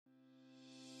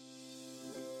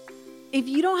If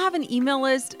you don't have an email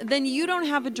list, then you don't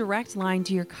have a direct line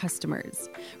to your customers.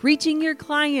 Reaching your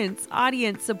clients,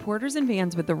 audience, supporters, and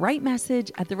fans with the right message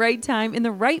at the right time in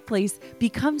the right place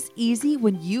becomes easy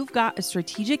when you've got a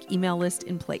strategic email list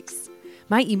in place.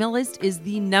 My email list is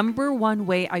the number one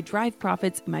way I drive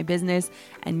profits in my business,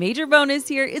 and major bonus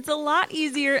here, it's a lot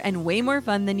easier and way more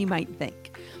fun than you might think.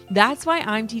 That's why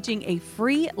I'm teaching a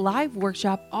free live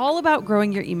workshop all about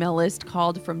growing your email list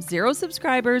called From Zero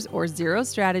Subscribers or Zero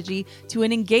Strategy to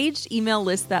an Engaged Email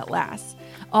List That Lasts.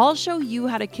 I'll show you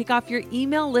how to kick off your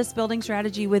email list building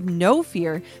strategy with no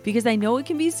fear, because I know it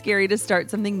can be scary to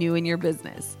start something new in your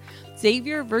business. Save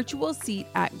your virtual seat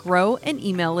at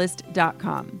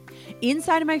growanemaillist.com.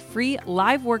 Inside of my free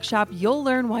live workshop, you'll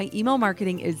learn why email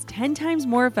marketing is 10 times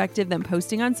more effective than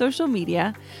posting on social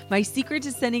media, my secret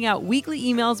to sending out weekly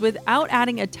emails without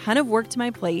adding a ton of work to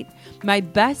my plate, my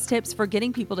best tips for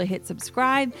getting people to hit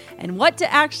subscribe, and what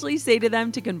to actually say to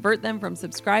them to convert them from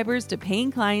subscribers to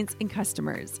paying clients and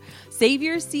customers. Save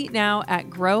your seat now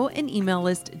at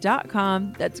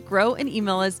growanemaillist.com. That's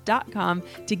growanemaillist.com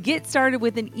to get started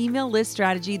with an email list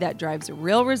strategy that drives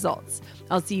real results.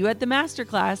 I'll see you at the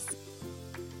masterclass.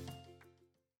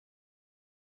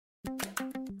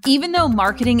 Even though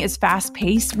marketing is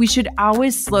fast-paced, we should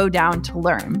always slow down to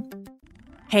learn.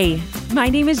 Hey, my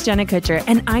name is Jenna Kutcher,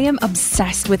 and I am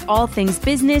obsessed with all things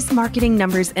business, marketing,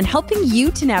 numbers, and helping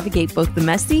you to navigate both the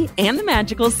messy and the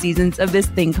magical seasons of this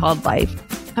thing called life.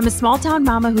 I'm a small-town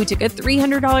mama who took a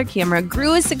 $300 camera,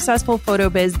 grew a successful photo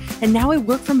biz, and now I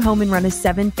work from home and run a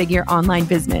 7-figure online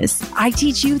business. I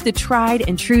teach you the tried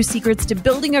and true secrets to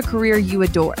building a career you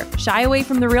adore. Shy away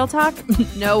from the real talk?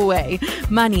 No way.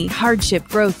 Money, hardship,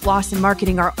 growth, loss, and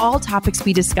marketing are all topics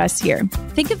we discuss here.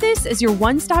 Think of this as your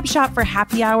one-stop shop for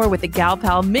happy hour with a gal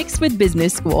pal mixed with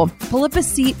business school. Pull up a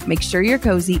seat, make sure you're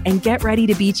cozy, and get ready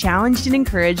to be challenged and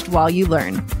encouraged while you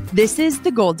learn. This is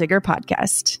the Goal Digger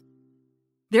Podcast.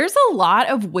 There's a lot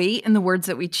of weight in the words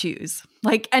that we choose.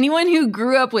 Like, anyone who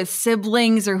grew up with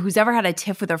siblings or who's ever had a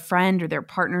tiff with a friend or their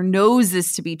partner knows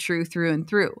this to be true through and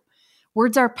through.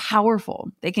 Words are powerful.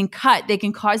 They can cut, they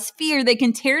can cause fear, they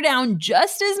can tear down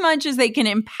just as much as they can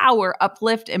empower,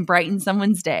 uplift, and brighten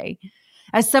someone's day.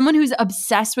 As someone who's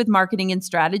obsessed with marketing and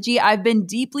strategy, I've been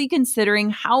deeply considering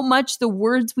how much the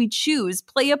words we choose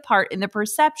play a part in the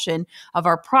perception of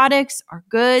our products, our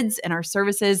goods, and our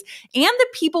services, and the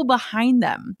people behind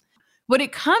them. What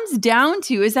it comes down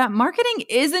to is that marketing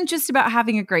isn't just about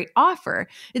having a great offer.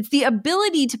 It's the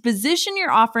ability to position your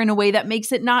offer in a way that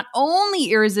makes it not only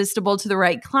irresistible to the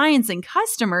right clients and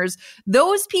customers,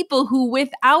 those people who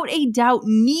without a doubt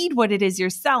need what it is you're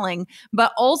selling,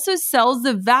 but also sells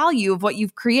the value of what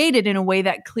you've created in a way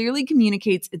that clearly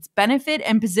communicates its benefit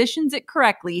and positions it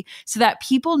correctly so that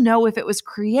people know if it was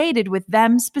created with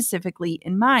them specifically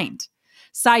in mind.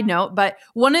 Side note, but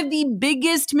one of the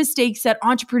biggest mistakes that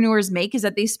entrepreneurs make is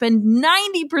that they spend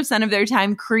 90% of their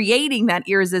time creating that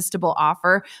irresistible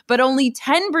offer, but only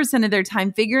 10% of their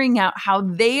time figuring out how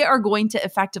they are going to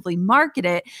effectively market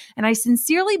it. And I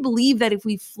sincerely believe that if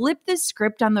we flip the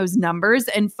script on those numbers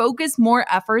and focus more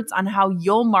efforts on how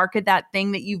you'll market that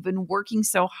thing that you've been working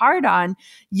so hard on,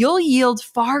 you'll yield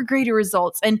far greater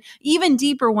results. And even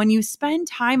deeper, when you spend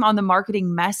time on the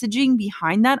marketing messaging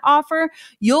behind that offer,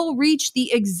 you'll reach the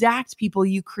exact people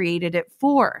you created it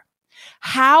for.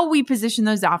 How we position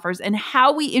those offers and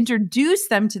how we introduce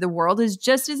them to the world is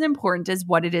just as important as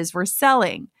what it is we're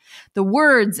selling. The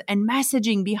words and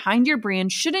messaging behind your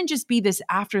brand shouldn't just be this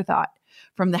afterthought.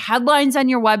 From the headlines on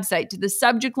your website to the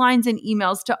subject lines and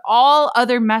emails to all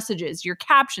other messages, your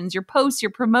captions, your posts, your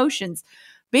promotions,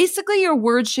 basically your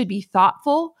words should be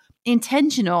thoughtful,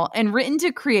 intentional, and written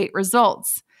to create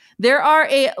results. There are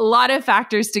a lot of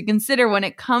factors to consider when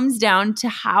it comes down to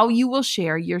how you will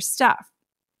share your stuff.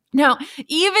 Now,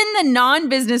 even the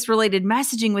non-business related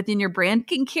messaging within your brand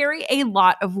can carry a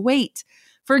lot of weight.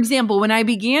 For example, when I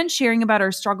began sharing about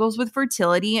our struggles with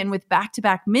fertility and with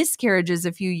back-to-back miscarriages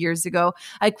a few years ago,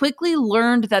 I quickly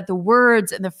learned that the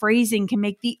words and the phrasing can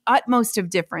make the utmost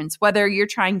of difference, whether you're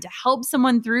trying to help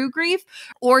someone through grief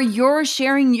or you're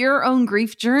sharing your own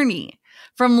grief journey.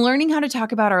 From learning how to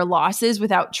talk about our losses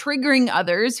without triggering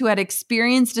others who had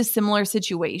experienced a similar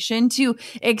situation, to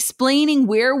explaining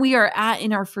where we are at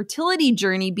in our fertility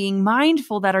journey, being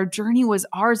mindful that our journey was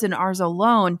ours and ours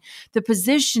alone, the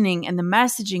positioning and the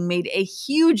messaging made a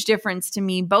huge difference to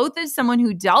me, both as someone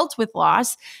who dealt with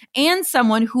loss and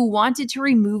someone who wanted to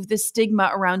remove the stigma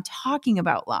around talking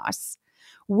about loss.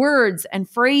 Words and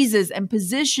phrases and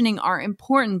positioning are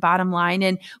important, bottom line.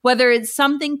 And whether it's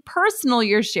something personal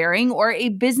you're sharing or a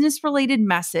business-related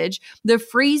message, the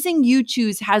phrasing you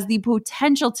choose has the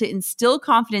potential to instill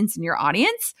confidence in your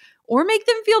audience or make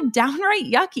them feel downright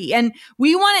yucky. And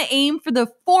we want to aim for the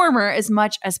former as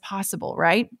much as possible,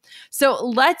 right? So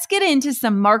let's get into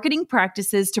some marketing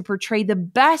practices to portray the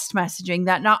best messaging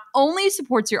that not only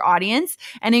supports your audience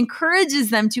and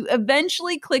encourages them to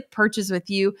eventually click purchase with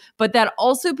you, but that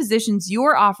also positions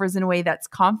your offers in a way that's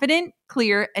confident,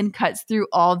 clear, and cuts through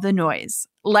all the noise.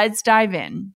 Let's dive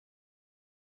in.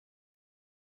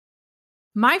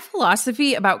 My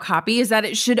philosophy about copy is that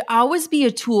it should always be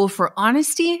a tool for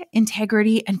honesty,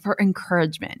 integrity, and for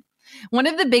encouragement. One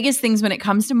of the biggest things when it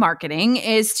comes to marketing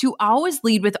is to always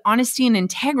lead with honesty and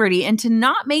integrity and to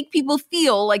not make people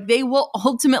feel like they will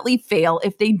ultimately fail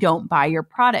if they don't buy your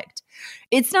product.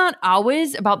 It's not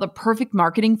always about the perfect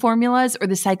marketing formulas or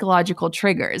the psychological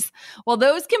triggers. While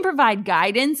those can provide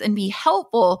guidance and be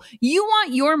helpful, you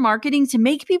want your marketing to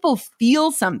make people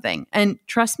feel something. And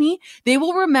trust me, they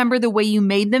will remember the way you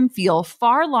made them feel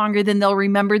far longer than they'll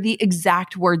remember the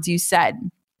exact words you said.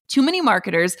 Too many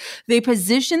marketers, they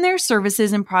position their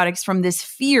services and products from this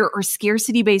fear or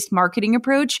scarcity-based marketing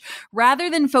approach rather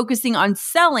than focusing on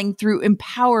selling through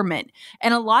empowerment.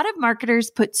 And a lot of marketers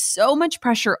put so much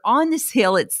pressure on the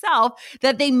sale itself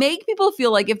that they make people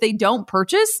feel like if they don't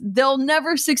purchase, they'll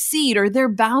never succeed or they're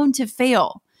bound to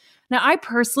fail. Now, I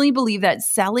personally believe that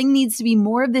selling needs to be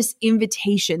more of this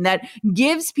invitation that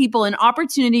gives people an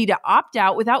opportunity to opt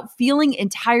out without feeling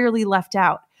entirely left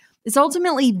out. It's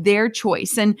ultimately their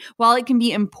choice. And while it can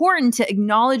be important to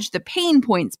acknowledge the pain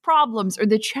points, problems, or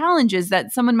the challenges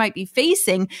that someone might be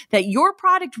facing that your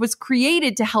product was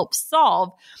created to help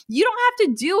solve, you don't have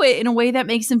to do it in a way that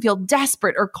makes them feel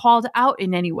desperate or called out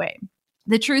in any way.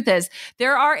 The truth is,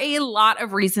 there are a lot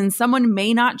of reasons someone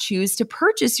may not choose to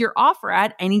purchase your offer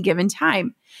at any given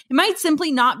time. It might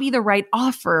simply not be the right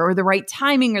offer or the right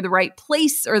timing or the right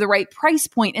place or the right price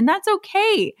point, and that's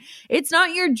okay. It's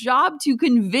not your job to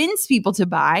convince people to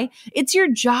buy. It's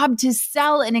your job to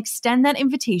sell and extend that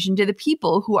invitation to the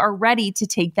people who are ready to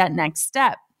take that next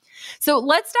step. So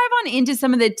let's dive on into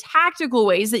some of the tactical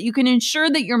ways that you can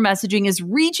ensure that your messaging is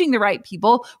reaching the right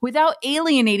people without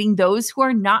alienating those who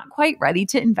are not quite ready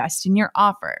to invest in your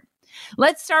offer.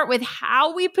 Let's start with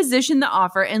how we position the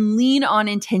offer and lean on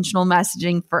intentional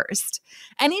messaging first.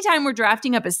 Anytime we're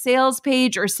drafting up a sales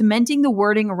page or cementing the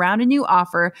wording around a new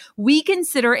offer, we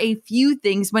consider a few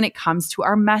things when it comes to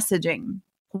our messaging.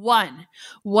 1,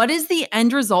 what is the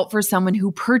end result for someone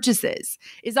who purchases?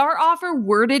 Is our offer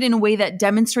worded in a way that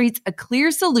demonstrates a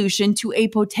clear solution to a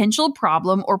potential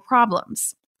problem or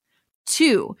problems?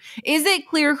 2, is it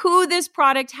clear who this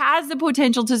product has the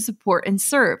potential to support and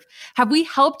serve? Have we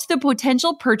helped the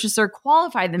potential purchaser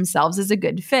qualify themselves as a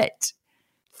good fit?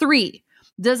 3,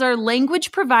 does our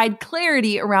language provide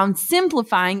clarity around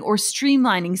simplifying or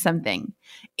streamlining something?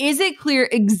 Is it clear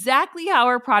exactly how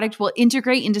our product will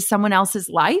integrate into someone else's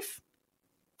life?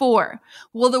 4,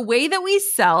 will the way that we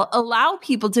sell allow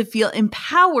people to feel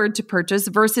empowered to purchase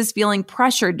versus feeling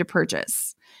pressured to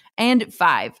purchase? And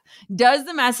 5, does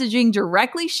the messaging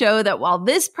directly show that while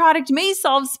this product may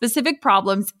solve specific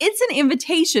problems, it's an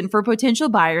invitation for potential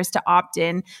buyers to opt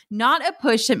in, not a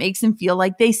push that makes them feel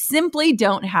like they simply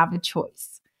don't have a choice?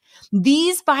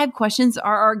 These 5 questions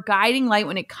are our guiding light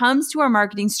when it comes to our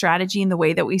marketing strategy and the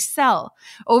way that we sell.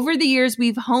 Over the years,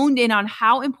 we've honed in on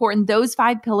how important those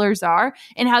 5 pillars are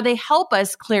and how they help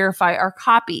us clarify our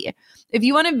copy. If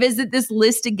you want to visit this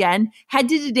list again, head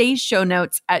to today's show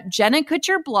notes at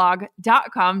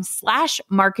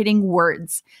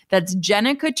jennakutcherblog.com/marketingwords. That's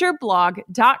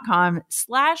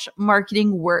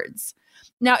jennakutcherblog.com/marketingwords.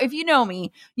 Now, if you know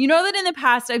me, you know that in the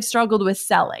past I've struggled with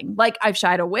selling. Like I've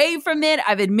shied away from it.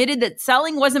 I've admitted that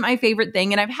selling wasn't my favorite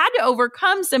thing, and I've had to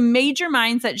overcome some major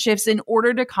mindset shifts in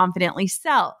order to confidently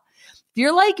sell. If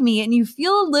you're like me and you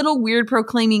feel a little weird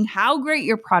proclaiming how great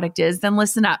your product is, then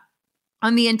listen up.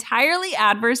 On the entirely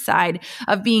adverse side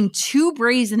of being too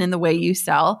brazen in the way you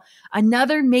sell,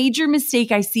 another major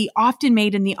mistake I see often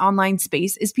made in the online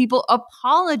space is people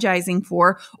apologizing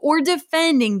for or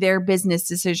defending their business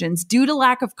decisions due to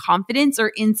lack of confidence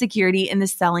or insecurity in the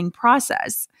selling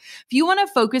process. If you want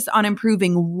to focus on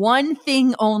improving one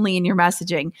thing only in your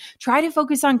messaging, try to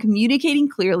focus on communicating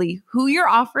clearly who your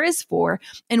offer is for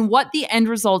and what the end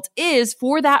result is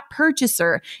for that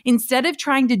purchaser instead of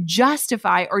trying to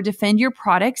justify or defend your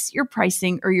products, your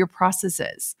pricing, or your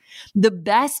processes. The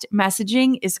best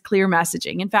messaging is clear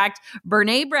messaging. In fact,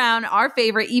 Brené Brown, our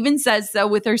favorite, even says so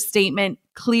with her statement,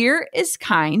 "Clear is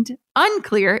kind,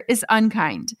 unclear is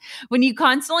unkind." When you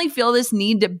constantly feel this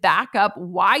need to back up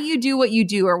why you do what you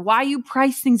do or why you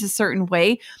price things a certain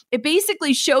way, it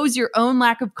basically shows your own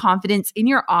lack of confidence in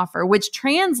your offer, which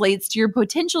translates to your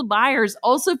potential buyers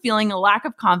also feeling a lack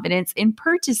of confidence in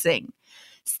purchasing.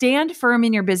 Stand firm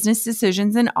in your business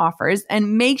decisions and offers,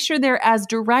 and make sure they're as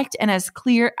direct and as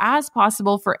clear as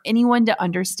possible for anyone to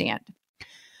understand.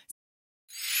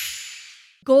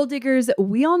 Goal diggers,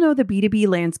 we all know the B2B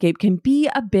landscape can be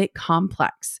a bit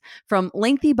complex. From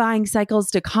lengthy buying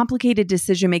cycles to complicated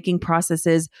decision-making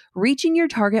processes, reaching your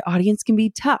target audience can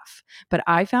be tough. But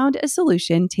I found a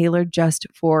solution tailored just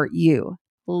for you: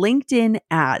 LinkedIn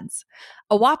ads.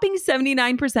 A whopping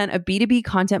 79% of B2B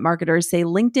content marketers say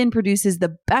LinkedIn produces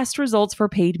the best results for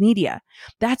paid media.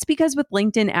 That's because with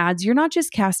LinkedIn ads, you're not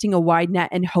just casting a wide net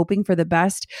and hoping for the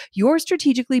best, you're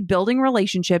strategically building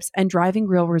relationships and driving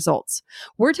real results.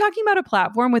 We're talking about a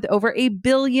platform with over 1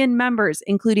 billion members,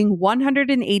 including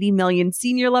 180 million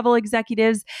senior level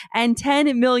executives and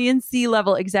 10 million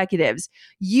C-level executives.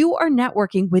 You are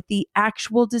networking with the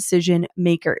actual decision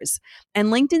makers.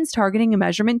 And LinkedIn's targeting and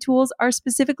measurement tools are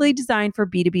specifically designed for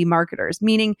B2B marketers,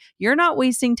 meaning you're not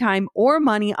wasting time or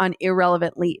money on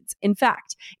irrelevant leads. In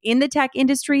fact, in the tech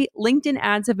industry, LinkedIn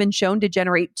ads have been shown to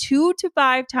generate 2 to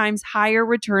 5 times higher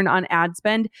return on ad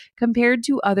spend compared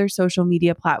to other social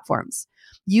media platforms.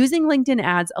 Using LinkedIn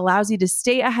ads allows you to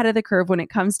stay ahead of the curve when it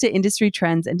comes to industry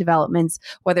trends and developments,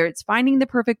 whether it's finding the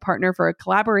perfect partner for a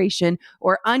collaboration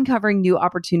or uncovering new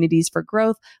opportunities for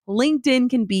growth. LinkedIn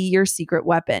can be your secret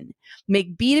weapon.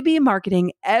 Make B2B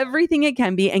marketing everything it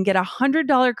can be and get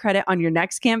 $100 credit on your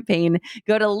next campaign.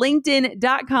 Go to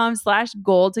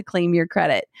linkedin.com/goal to claim your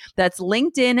credit. That's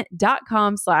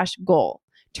linkedin.com/goal.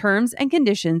 Terms and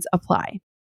conditions apply.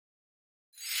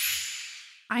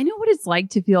 I know what it's like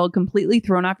to feel completely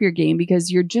thrown off your game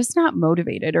because you're just not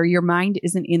motivated or your mind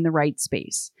isn't in the right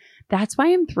space. That's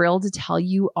why I'm thrilled to tell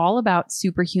you all about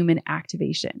Superhuman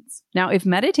Activations. Now, if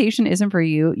meditation isn't for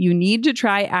you, you need to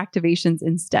try Activations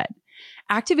instead.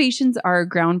 Activations are a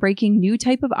groundbreaking new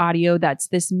type of audio that's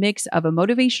this mix of a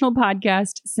motivational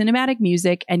podcast, cinematic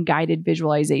music, and guided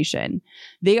visualization.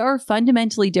 They are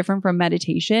fundamentally different from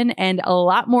meditation and a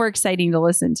lot more exciting to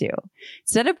listen to.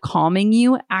 Instead of calming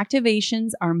you,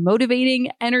 Activations are motivating,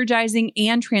 energizing,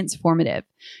 and transformative.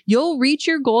 You'll reach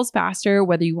your goals faster,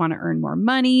 whether you want to earn more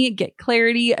money, get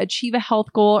clarity, achieve a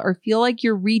health goal, or feel like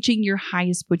you're reaching your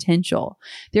highest potential.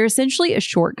 They're essentially a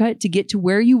shortcut to get to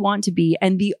where you want to be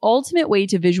and the ultimate way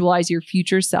to visualize your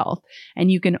future self.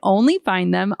 And you can only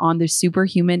find them on the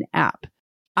Superhuman app.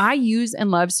 I use and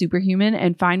love Superhuman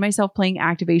and find myself playing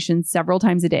Activations several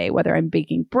times a day, whether I'm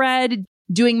baking bread,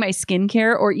 doing my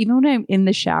skincare, or even when I'm in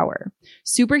the shower.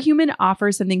 Superhuman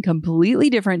offers something completely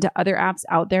different to other apps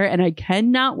out there, and I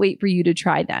cannot wait for you to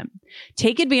try them.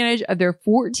 Take advantage of their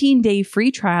 14-day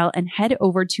free trial and head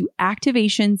over to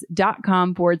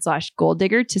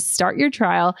activations.com/goaldigger to start your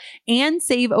trial and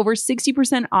save over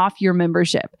 60% off your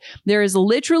membership. There is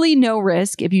literally no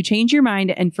risk. If you change your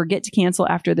mind and forget to cancel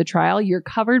after the trial, you're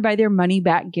covered by their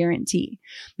money-back guarantee.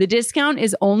 The discount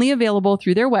is only available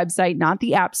through their website, not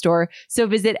the App Store. So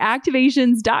visit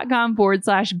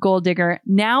activations.com/goaldigger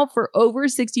now for over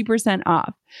 60%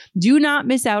 off. Do not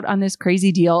miss out on this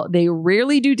crazy deal. They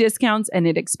rarely do discounts and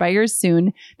it expires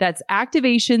soon. That's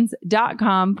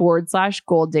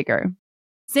activations.com/goaldigger.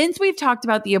 Since we've talked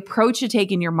about the approach to take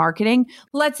in your marketing,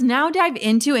 let's now dive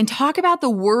into and talk about the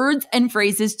words and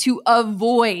phrases to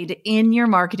avoid in your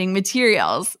marketing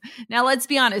materials. Now, let's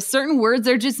be honest, certain words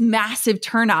are just massive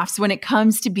turnoffs when it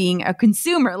comes to being a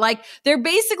consumer. Like, they're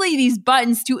basically these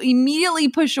buttons to immediately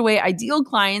push away ideal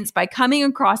clients by coming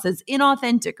across as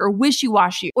inauthentic or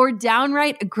wishy-washy or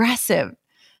downright aggressive.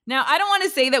 Now, I don't want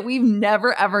to say that we've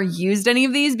never ever used any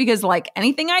of these because, like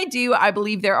anything I do, I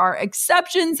believe there are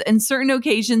exceptions and certain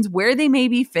occasions where they may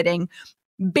be fitting.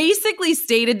 Basically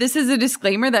stated, this is a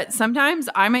disclaimer that sometimes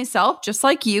I myself, just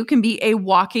like you, can be a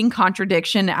walking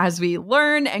contradiction as we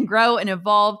learn and grow and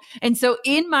evolve. And so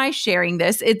in my sharing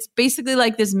this, it's basically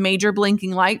like this major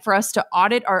blinking light for us to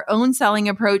audit our own selling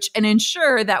approach and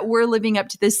ensure that we're living up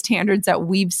to the standards that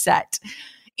we've set.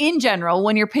 In general,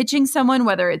 when you're pitching someone,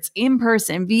 whether it's in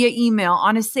person, via email,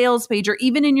 on a sales page, or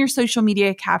even in your social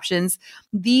media captions,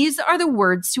 these are the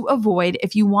words to avoid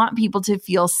if you want people to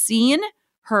feel seen,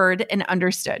 heard, and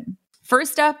understood.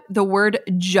 First up, the word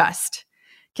just.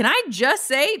 Can I just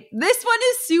say, this one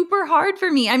is super hard for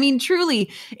me. I mean,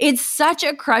 truly, it's such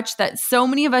a crutch that so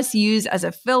many of us use as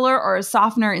a filler or a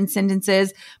softener in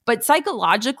sentences. But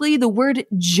psychologically, the word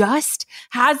just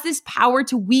has this power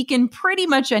to weaken pretty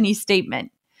much any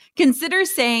statement. Consider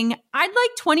saying, I'd like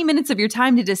 20 minutes of your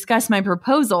time to discuss my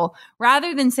proposal,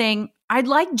 rather than saying, I'd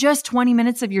like just 20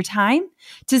 minutes of your time,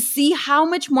 to see how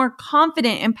much more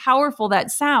confident and powerful that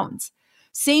sounds.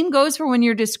 Same goes for when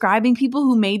you're describing people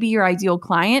who may be your ideal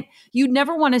client. You'd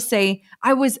never want to say,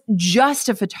 I was just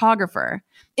a photographer.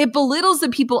 It belittles the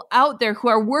people out there who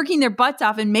are working their butts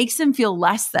off and makes them feel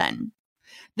less than.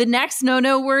 The next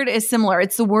no-no word is similar.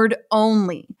 It's the word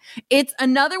only. It's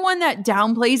another one that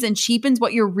downplays and cheapens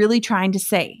what you're really trying to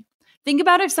say. Think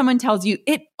about if someone tells you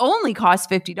it only costs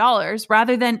 $50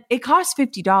 rather than it costs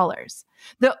 $50.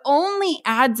 The only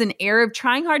adds an air of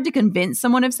trying hard to convince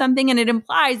someone of something, and it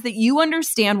implies that you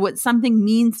understand what something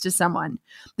means to someone.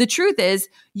 The truth is,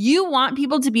 you want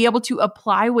people to be able to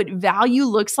apply what value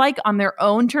looks like on their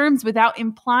own terms without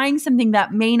implying something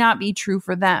that may not be true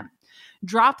for them.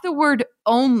 Drop the word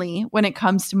only when it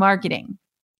comes to marketing.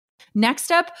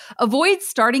 Next up, avoid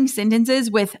starting sentences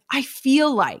with I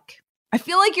feel like. I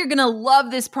feel like you're going to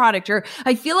love this product, or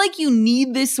I feel like you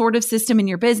need this sort of system in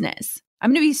your business. I'm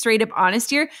going to be straight up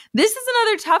honest here. This is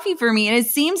another toughie for me, and it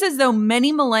seems as though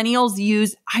many millennials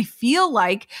use I feel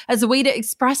like as a way to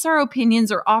express our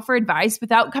opinions or offer advice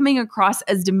without coming across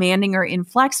as demanding or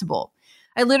inflexible.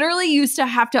 I literally used to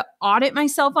have to audit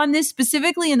myself on this,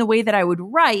 specifically in the way that I would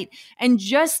write, and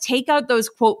just take out those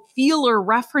quote feeler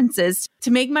references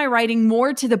to make my writing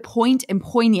more to the point and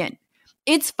poignant.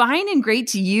 It's fine and great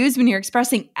to use when you're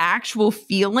expressing actual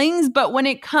feelings, but when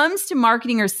it comes to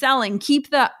marketing or selling, keep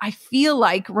the I feel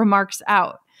like remarks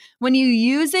out. When you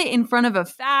use it in front of a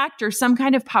fact or some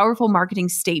kind of powerful marketing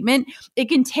statement, it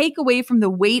can take away from the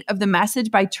weight of the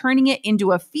message by turning it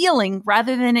into a feeling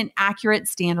rather than an accurate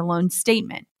standalone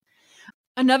statement.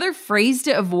 Another phrase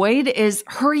to avoid is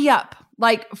hurry up.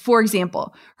 Like, for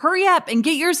example, hurry up and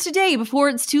get yours today before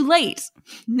it's too late.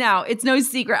 Now, it's no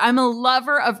secret, I'm a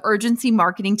lover of urgency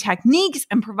marketing techniques,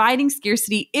 and providing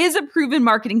scarcity is a proven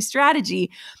marketing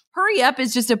strategy. Hurry up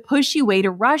is just a pushy way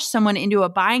to rush someone into a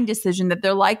buying decision that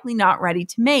they're likely not ready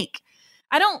to make.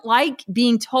 I don't like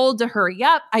being told to hurry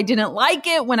up. I didn't like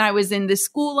it when I was in the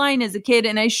school line as a kid,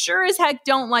 and I sure as heck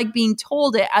don't like being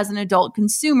told it as an adult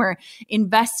consumer,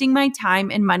 investing my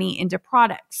time and money into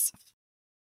products.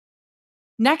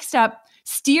 Next up,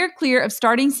 steer clear of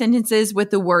starting sentences with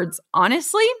the words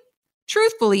honestly,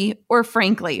 truthfully, or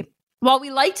frankly. While we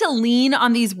like to lean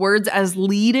on these words as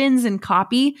lead-ins in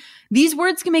copy, these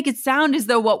words can make it sound as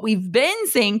though what we've been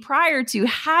saying prior to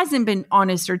hasn't been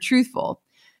honest or truthful.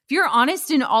 If you're honest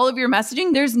in all of your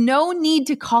messaging, there's no need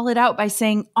to call it out by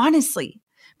saying honestly.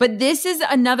 But this is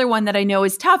another one that I know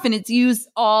is tough, and it's used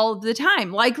all the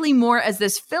time, likely more as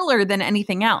this filler than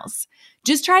anything else.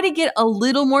 Just try to get a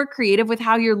little more creative with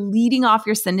how you're leading off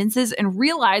your sentences, and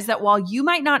realize that while you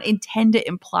might not intend to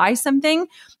imply something,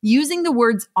 using the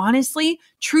words honestly,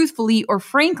 truthfully, or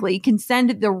frankly can send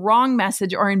the wrong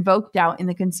message or invoke doubt in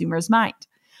the consumer's mind.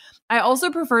 I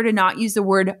also prefer to not use the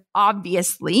word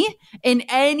obviously in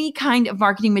any kind of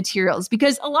marketing materials,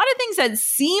 because a lot of things that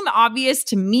seem obvious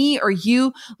to me or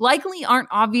you likely aren't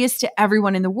obvious to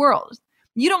everyone in the world.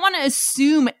 You don't want to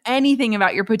assume anything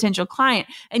about your potential client,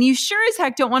 and you sure as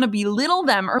heck don't want to belittle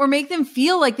them or make them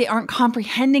feel like they aren't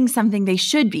comprehending something they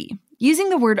should be. Using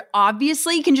the word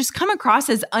obviously can just come across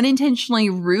as unintentionally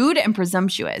rude and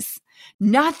presumptuous.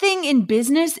 Nothing in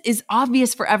business is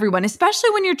obvious for everyone,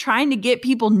 especially when you're trying to get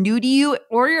people new to you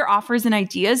or your offers and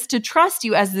ideas to trust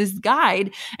you as this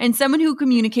guide and someone who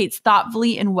communicates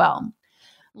thoughtfully and well.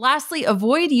 Lastly,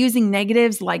 avoid using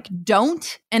negatives like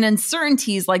don't and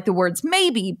uncertainties like the words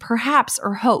maybe, perhaps,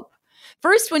 or hope.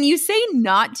 First, when you say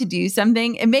not to do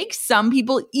something, it makes some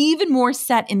people even more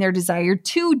set in their desire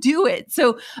to do it.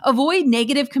 So avoid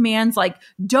negative commands like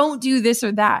don't do this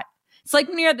or that. It's like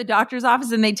when you're at the doctor's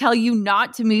office and they tell you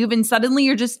not to move, and suddenly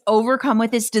you're just overcome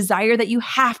with this desire that you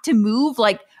have to move,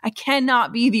 like I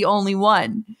cannot be the only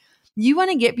one. You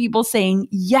want to get people saying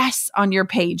yes on your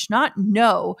page, not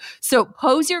no. So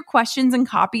pose your questions and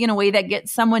copy in a way that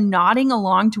gets someone nodding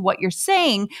along to what you're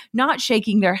saying, not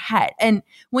shaking their head. And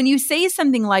when you say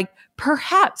something like,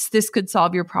 perhaps this could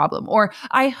solve your problem, or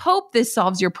I hope this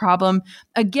solves your problem,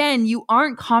 again, you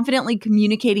aren't confidently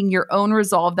communicating your own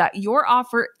resolve that your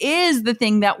offer is the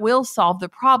thing that will solve the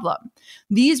problem.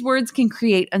 These words can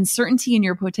create uncertainty in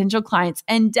your potential clients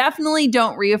and definitely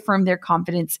don't reaffirm their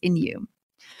confidence in you.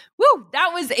 Woo, that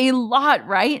was a lot,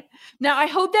 right? Now, I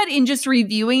hope that in just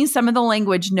reviewing some of the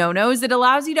language no-nos, it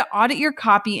allows you to audit your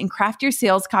copy and craft your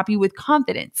sales copy with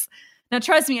confidence. Now,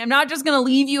 trust me, I'm not just going to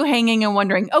leave you hanging and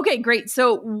wondering, okay, great,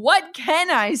 so what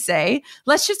can I say?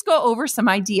 Let's just go over some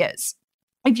ideas.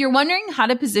 If you're wondering how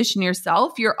to position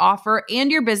yourself, your offer,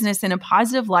 and your business in a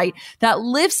positive light that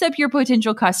lifts up your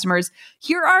potential customers,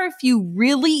 here are a few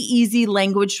really easy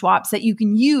language swaps that you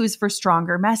can use for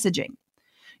stronger messaging.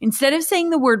 Instead of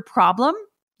saying the word problem,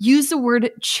 use the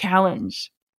word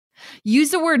challenge.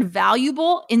 Use the word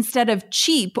valuable instead of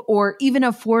cheap or even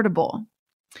affordable.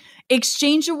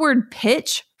 Exchange the word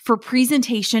pitch for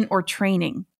presentation or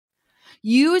training.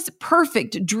 Use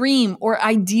perfect, dream, or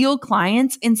ideal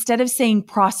clients instead of saying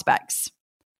prospects.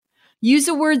 Use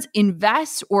the words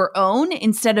invest or own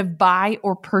instead of buy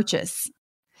or purchase.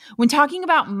 When talking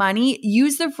about money,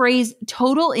 use the phrase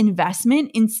total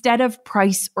investment instead of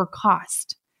price or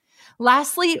cost.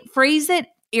 Lastly, phrase it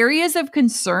areas of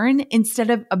concern instead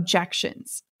of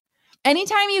objections.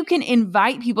 Anytime you can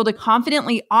invite people to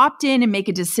confidently opt in and make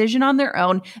a decision on their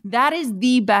own, that is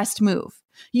the best move.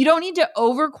 You don't need to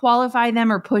overqualify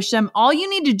them or push them. All you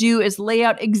need to do is lay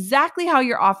out exactly how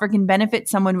your offer can benefit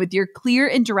someone with your clear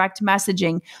and direct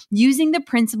messaging using the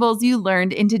principles you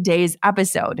learned in today's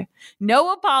episode.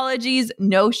 No apologies,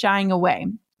 no shying away.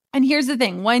 And here's the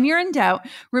thing, when you're in doubt,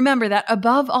 remember that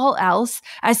above all else,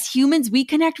 as humans, we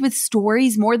connect with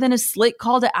stories more than a slick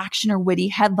call to action or witty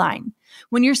headline.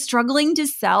 When you're struggling to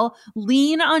sell,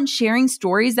 lean on sharing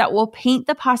stories that will paint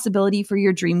the possibility for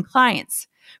your dream clients.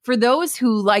 For those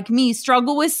who, like me,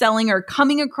 struggle with selling or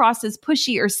coming across as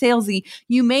pushy or salesy,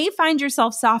 you may find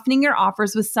yourself softening your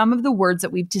offers with some of the words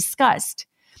that we've discussed.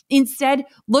 Instead,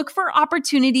 look for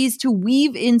opportunities to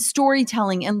weave in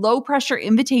storytelling and low-pressure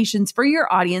invitations for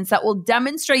your audience that will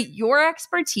demonstrate your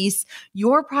expertise,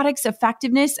 your product's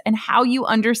effectiveness, and how you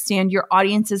understand your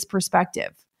audience's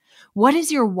perspective. What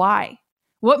is your why?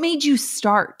 What made you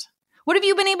start? What have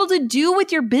you been able to do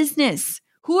with your business?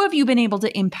 Who have you been able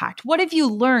to impact? What have you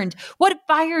learned? What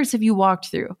fires have you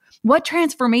walked through? What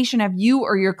transformation have you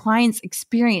or your clients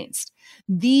experienced?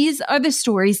 These are the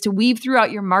stories to weave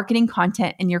throughout your marketing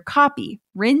content and your copy.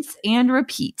 Rinse and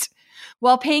repeat.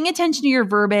 While paying attention to your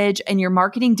verbiage and your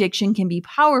marketing diction can be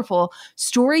powerful,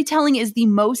 storytelling is the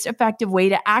most effective way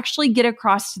to actually get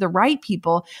across to the right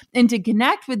people and to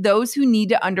connect with those who need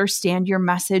to understand your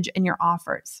message and your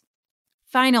offers.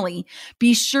 Finally,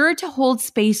 be sure to hold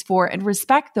space for and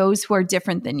respect those who are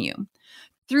different than you.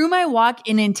 Through my walk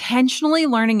in intentionally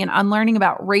learning and unlearning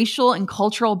about racial and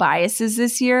cultural biases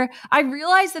this year, I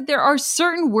realized that there are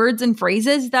certain words and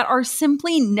phrases that are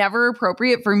simply never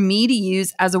appropriate for me to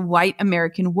use as a white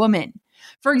American woman.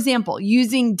 For example,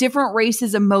 using different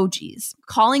races emojis,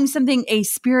 calling something a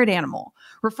spirit animal,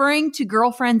 referring to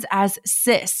girlfriends as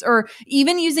sis, or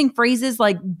even using phrases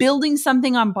like building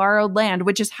something on borrowed land,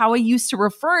 which is how I used to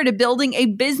refer to building a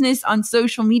business on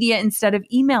social media instead of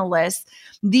email lists.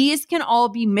 These can all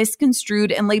be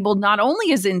misconstrued and labeled not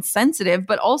only as insensitive,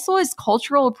 but also as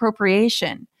cultural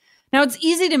appropriation. Now, it's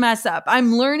easy to mess up.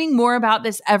 I'm learning more about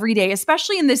this every day,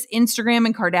 especially in this Instagram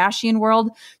and Kardashian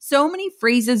world. So many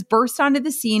phrases burst onto the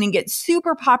scene and get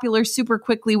super popular super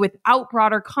quickly without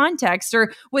broader context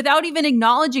or without even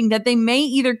acknowledging that they may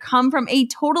either come from a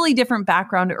totally different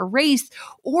background or race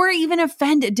or even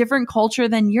offend a different culture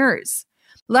than yours.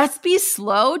 Let's be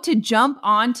slow to jump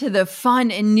onto the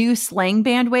fun and new slang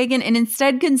bandwagon and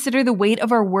instead consider the weight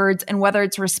of our words and whether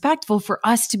it's respectful for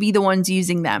us to be the ones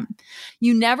using them.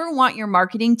 You never want your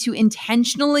marketing to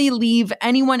intentionally leave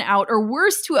anyone out or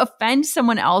worse, to offend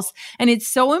someone else. And it's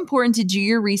so important to do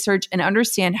your research and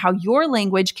understand how your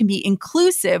language can be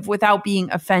inclusive without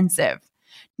being offensive.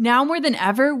 Now more than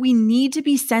ever, we need to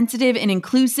be sensitive and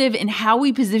inclusive in how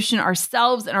we position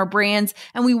ourselves and our brands,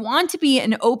 and we want to be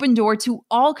an open door to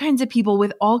all kinds of people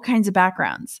with all kinds of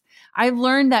backgrounds. I've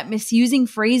learned that misusing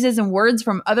phrases and words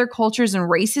from other cultures and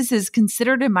races is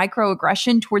considered a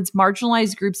microaggression towards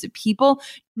marginalized groups of people,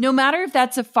 no matter if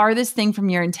that's the farthest thing from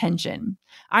your intention.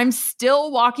 I'm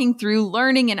still walking through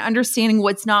learning and understanding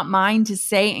what's not mine to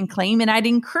say and claim, and I'd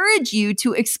encourage you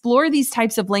to explore these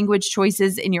types of language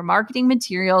choices in your marketing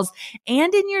materials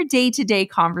and in your day-to-day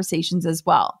conversations as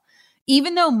well.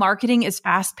 Even though marketing is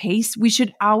fast-paced, we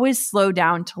should always slow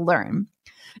down to learn.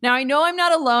 Now, I know I'm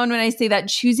not alone when I say that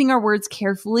choosing our words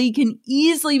carefully can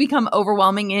easily become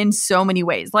overwhelming in so many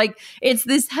ways. Like, it's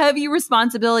this heavy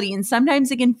responsibility, and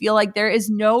sometimes it can feel like there is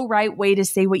no right way to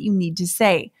say what you need to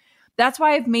say. That's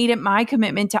why I've made it my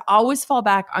commitment to always fall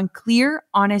back on clear,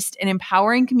 honest, and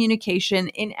empowering communication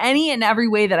in any and every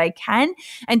way that I can,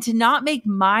 and to not make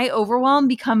my overwhelm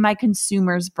become my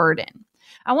consumer's burden.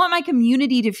 I want my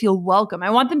community to feel welcome.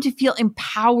 I want them to feel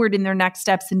empowered in their next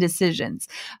steps and decisions.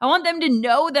 I want them to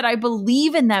know that I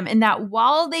believe in them and that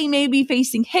while they may be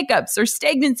facing hiccups or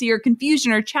stagnancy or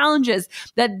confusion or challenges,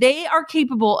 that they are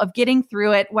capable of getting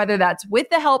through it, whether that's with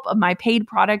the help of my paid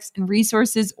products and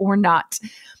resources or not.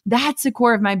 That's the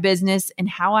core of my business and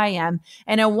how I am.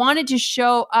 And I wanted to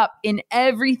show up in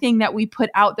everything that we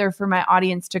put out there for my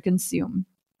audience to consume.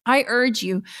 I urge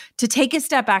you to take a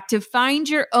step back, to find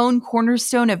your own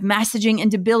cornerstone of messaging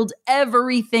and to build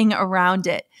everything around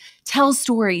it. Tell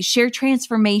stories, share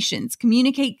transformations,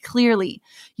 communicate clearly.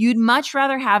 You'd much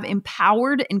rather have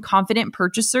empowered and confident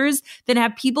purchasers than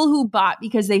have people who bought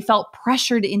because they felt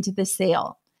pressured into the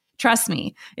sale. Trust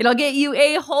me, it'll get you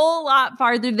a whole lot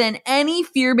farther than any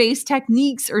fear-based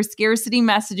techniques or scarcity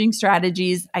messaging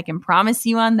strategies. I can promise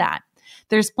you on that.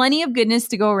 There's plenty of goodness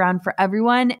to go around for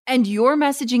everyone, and your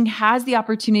messaging has the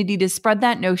opportunity to spread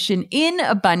that notion in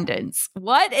abundance.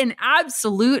 What an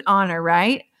absolute honor,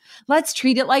 right? Let's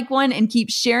treat it like one and keep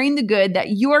sharing the good that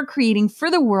you are creating for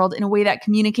the world in a way that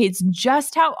communicates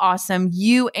just how awesome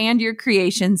you and your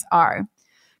creations are.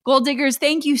 Goal Diggers,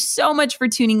 thank you so much for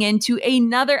tuning in to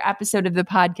another episode of the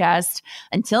podcast.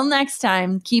 Until next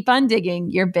time, keep on digging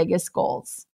your biggest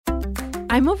goals.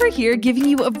 I'm over here giving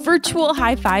you a virtual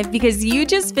high five because you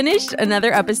just finished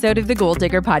another episode of the Goal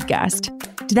Digger podcast.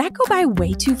 Did that go by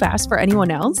way too fast for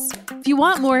anyone else? If you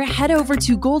want more, head over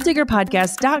to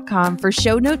goaldiggerpodcast.com for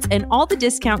show notes and all the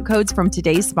discount codes from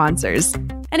today's sponsors.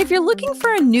 And if you're looking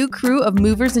for a new crew of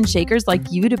movers and shakers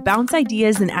like you to bounce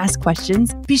ideas and ask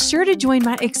questions, be sure to join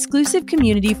my exclusive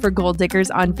community for Goal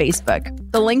Diggers on Facebook.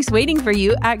 The link's waiting for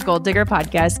you at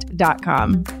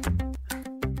goaldiggerpodcast.com.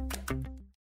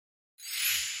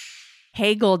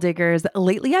 Hey, Goal Diggers.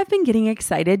 Lately, I've been getting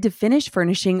excited to finish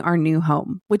furnishing our new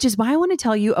home, which is why I want to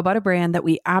tell you about a brand that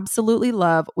we absolutely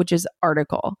love, which is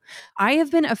Article. I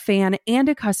have been a fan and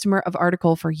a customer of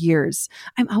Article for years.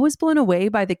 I'm always blown away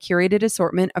by the curated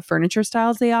assortment of furniture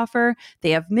styles they offer.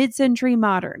 They have mid-century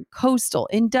modern, coastal,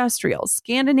 industrial,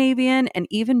 Scandinavian, and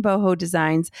even boho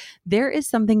designs. There is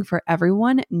something for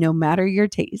everyone, no matter your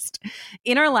taste.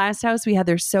 In our last house, we had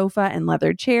their sofa and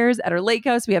leather chairs. At our lake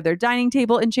house, we have their dining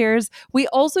table and chairs. We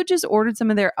also just ordered some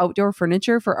of their outdoor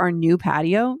furniture for our new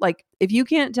patio. Like, if you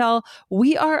can't tell,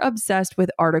 we are obsessed with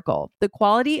Article. The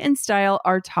quality and style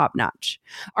are top notch.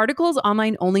 Article's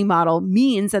online only model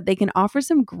means that they can offer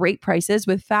some great prices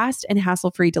with fast and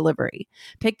hassle-free delivery.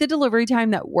 Pick the delivery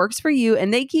time that works for you,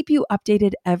 and they keep you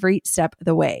updated every step of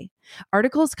the way.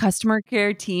 Article's customer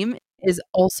care team is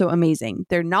also amazing.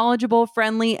 They're knowledgeable,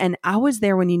 friendly, and always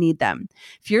there when you need them.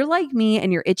 If you're like me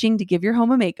and you're itching to give your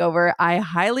home a makeover, I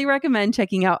highly recommend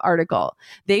checking out Article.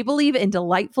 They believe in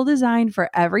delightful design for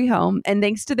every home, and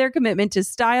thanks to their commitment to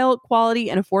style,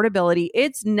 quality, and affordability,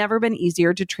 it's never been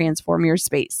easier to transform your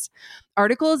space.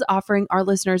 Article is offering our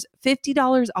listeners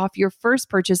 $50 off your first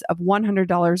purchase of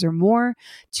 $100 or more.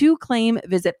 To claim,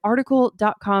 visit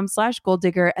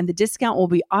article.com/goaldigger and the discount will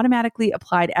be automatically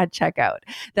applied at checkout.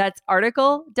 That's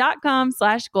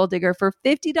article.com/goaldigger for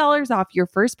 $50 off your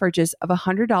first purchase of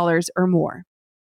 $100 or more.